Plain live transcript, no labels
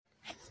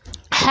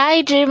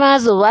Hi,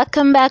 dreamers.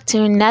 Welcome back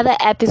to another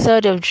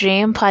episode of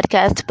Dream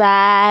Podcast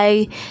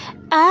by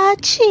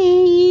Archie.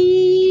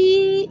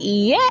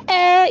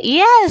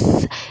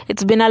 Yes.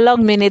 It's been a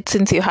long minute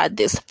since you heard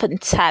this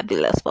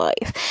fantabulous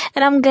voice,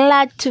 and I'm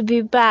glad to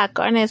be back.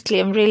 Honestly,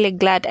 I'm really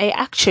glad.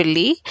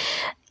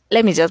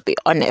 Let me just be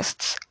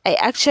honest. I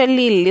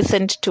actually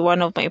listened to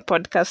one of my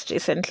podcasts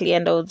recently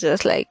and I was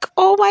just like,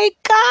 oh my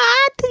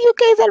God, you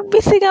guys are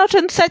missing out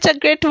on such a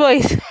great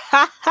voice.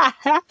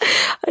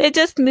 You're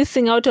just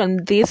missing out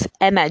on this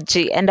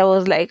energy. And I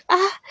was like,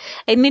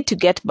 I need to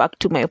get back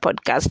to my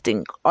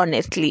podcasting,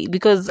 honestly,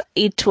 because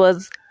it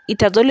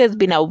has always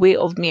been a way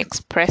of me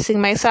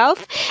expressing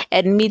myself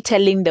and me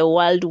telling the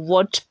world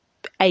what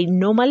I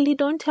normally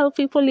don't tell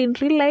people in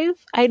real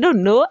life. I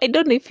don't know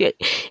if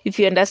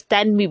you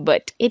understand me,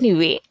 but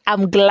anyway,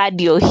 I'm glad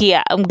you're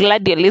here. I'm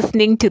glad you're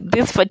listening to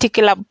this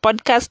particular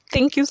podcast.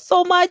 Thank you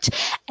so much.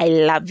 I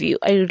love you.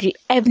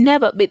 I've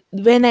never, but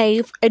when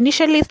I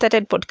initially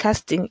started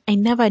podcasting, I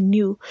never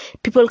knew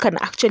people can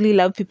actually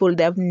love people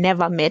they've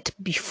never met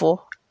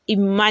before.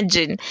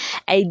 Imagine,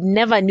 I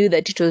never knew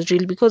that it was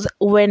real, because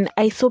when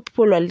I saw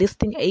people were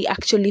listening, I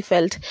actually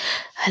felt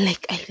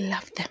like I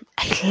love them.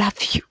 I love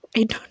you.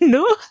 I don't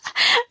know.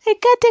 I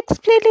can't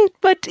explain it,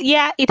 but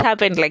yeah, it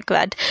happened like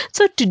that.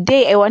 So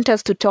today I want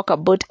us to talk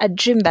about a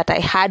dream that I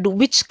had,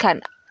 which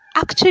can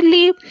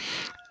actually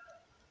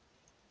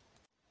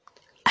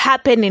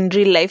happen in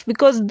real life,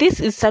 because this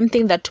is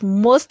something that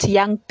most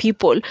young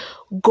people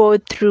go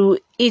through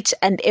each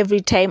and every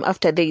time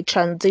after they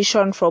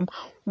transition from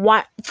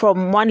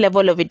one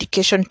level of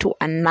education to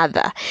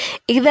another.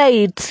 Either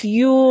it's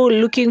you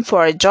looking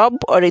for a job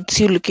or it's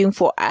you looking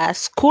for a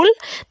school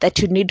that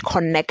you need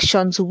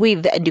connections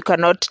with, and you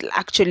cannot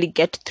actually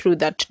get through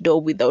that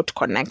door without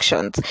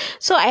connections.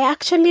 So I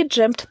actually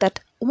dreamt that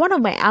one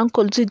of my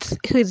uncles,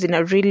 who is in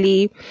a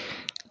really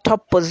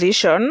top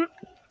position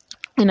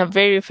in a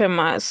very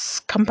famous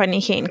company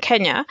here in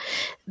Kenya,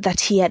 that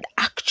he had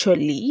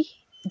actually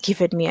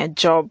given me a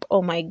job.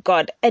 Oh my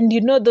God. And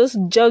you know those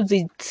jobs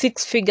with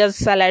 6 figures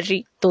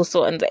salary, those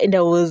ones. And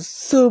I was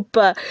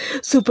super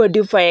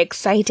duper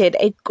excited.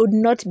 I could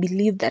not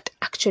believe that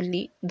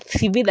actually the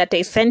CV that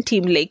I sent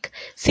him like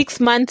 6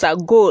 months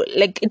ago,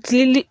 like it's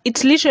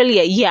literally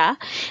a year,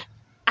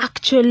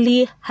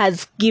 actually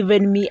has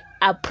given me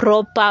a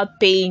proper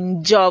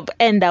paying job,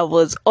 and I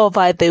was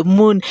over the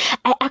moon.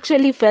 I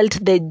actually felt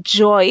the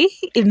joy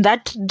in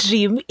that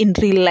dream in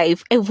real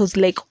life. I was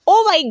like,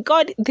 oh my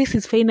God, this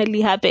is finally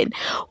happened.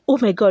 Oh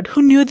my God,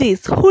 who knew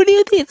this? Who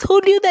knew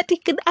that he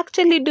could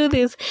actually do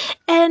this?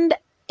 And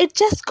it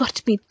just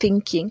got me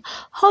thinking,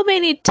 how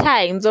many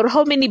times or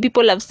how many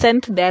people have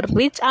sent their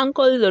rich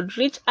uncles or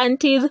rich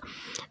aunties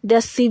their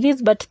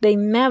CVs, but they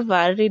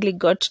never really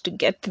got to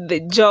get the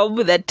job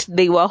that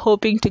they were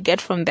hoping to get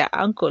from their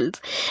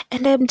uncles.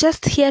 And I'm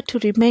just here to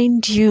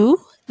remind you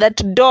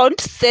that don't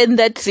send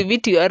that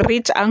CV to your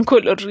rich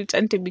uncle or rich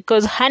auntie,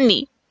 because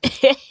honey,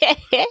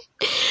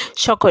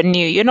 shock on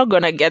you, you're not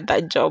gonna get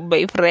that job,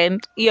 my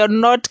friend. You're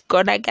not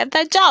gonna get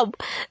that job.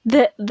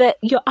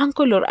 Your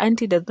uncle or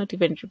auntie does not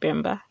even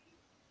remember,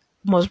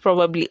 most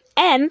probably,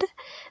 and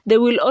they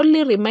will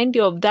only remind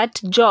you of that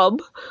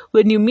job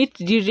when you meet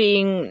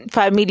during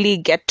family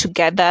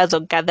get-togethers or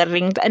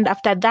gatherings, and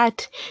after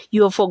that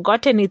you have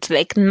forgotten. It's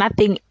like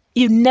nothing.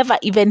 You never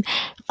even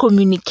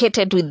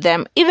communicated with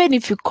them. Even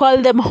if you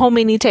call them how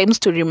many times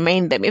to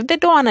remind them, if they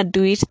don't want to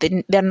do it,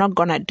 then they're not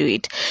gonna do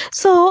it.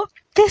 So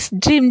this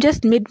dream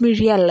just made me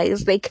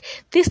realize, like,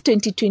 this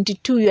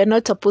 2022, you're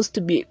not supposed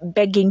to be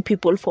begging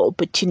people for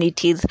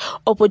opportunities.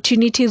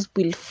 Opportunities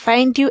will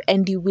find you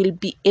and you will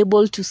be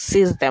able to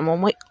seize them.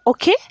 I'm like,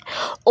 okay.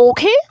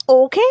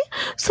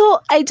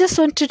 So I just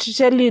wanted to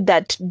tell you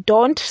that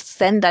don't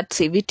send that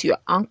CV to your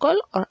uncle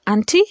or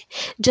auntie.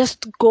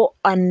 Just go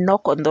and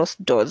knock on those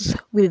doors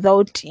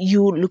without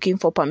you looking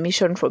for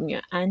permission from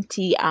your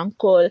auntie,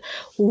 uncle,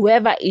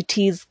 whoever it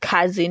is,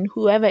 cousin,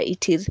 whoever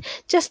it is.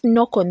 Just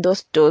knock on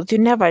those doors.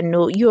 You never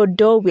know, your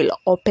door will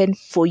open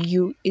for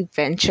you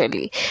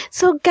eventually.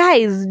 So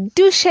guys,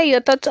 do share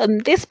your thoughts on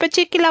this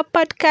particular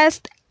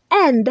podcast,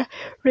 and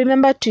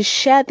remember to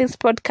share this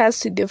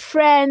podcast with your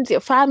friends,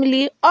 your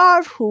family,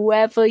 or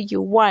whoever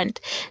you want.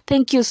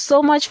 Thank you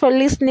so much for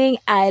listening.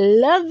 I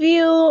love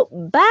you.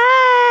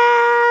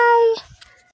 Bye.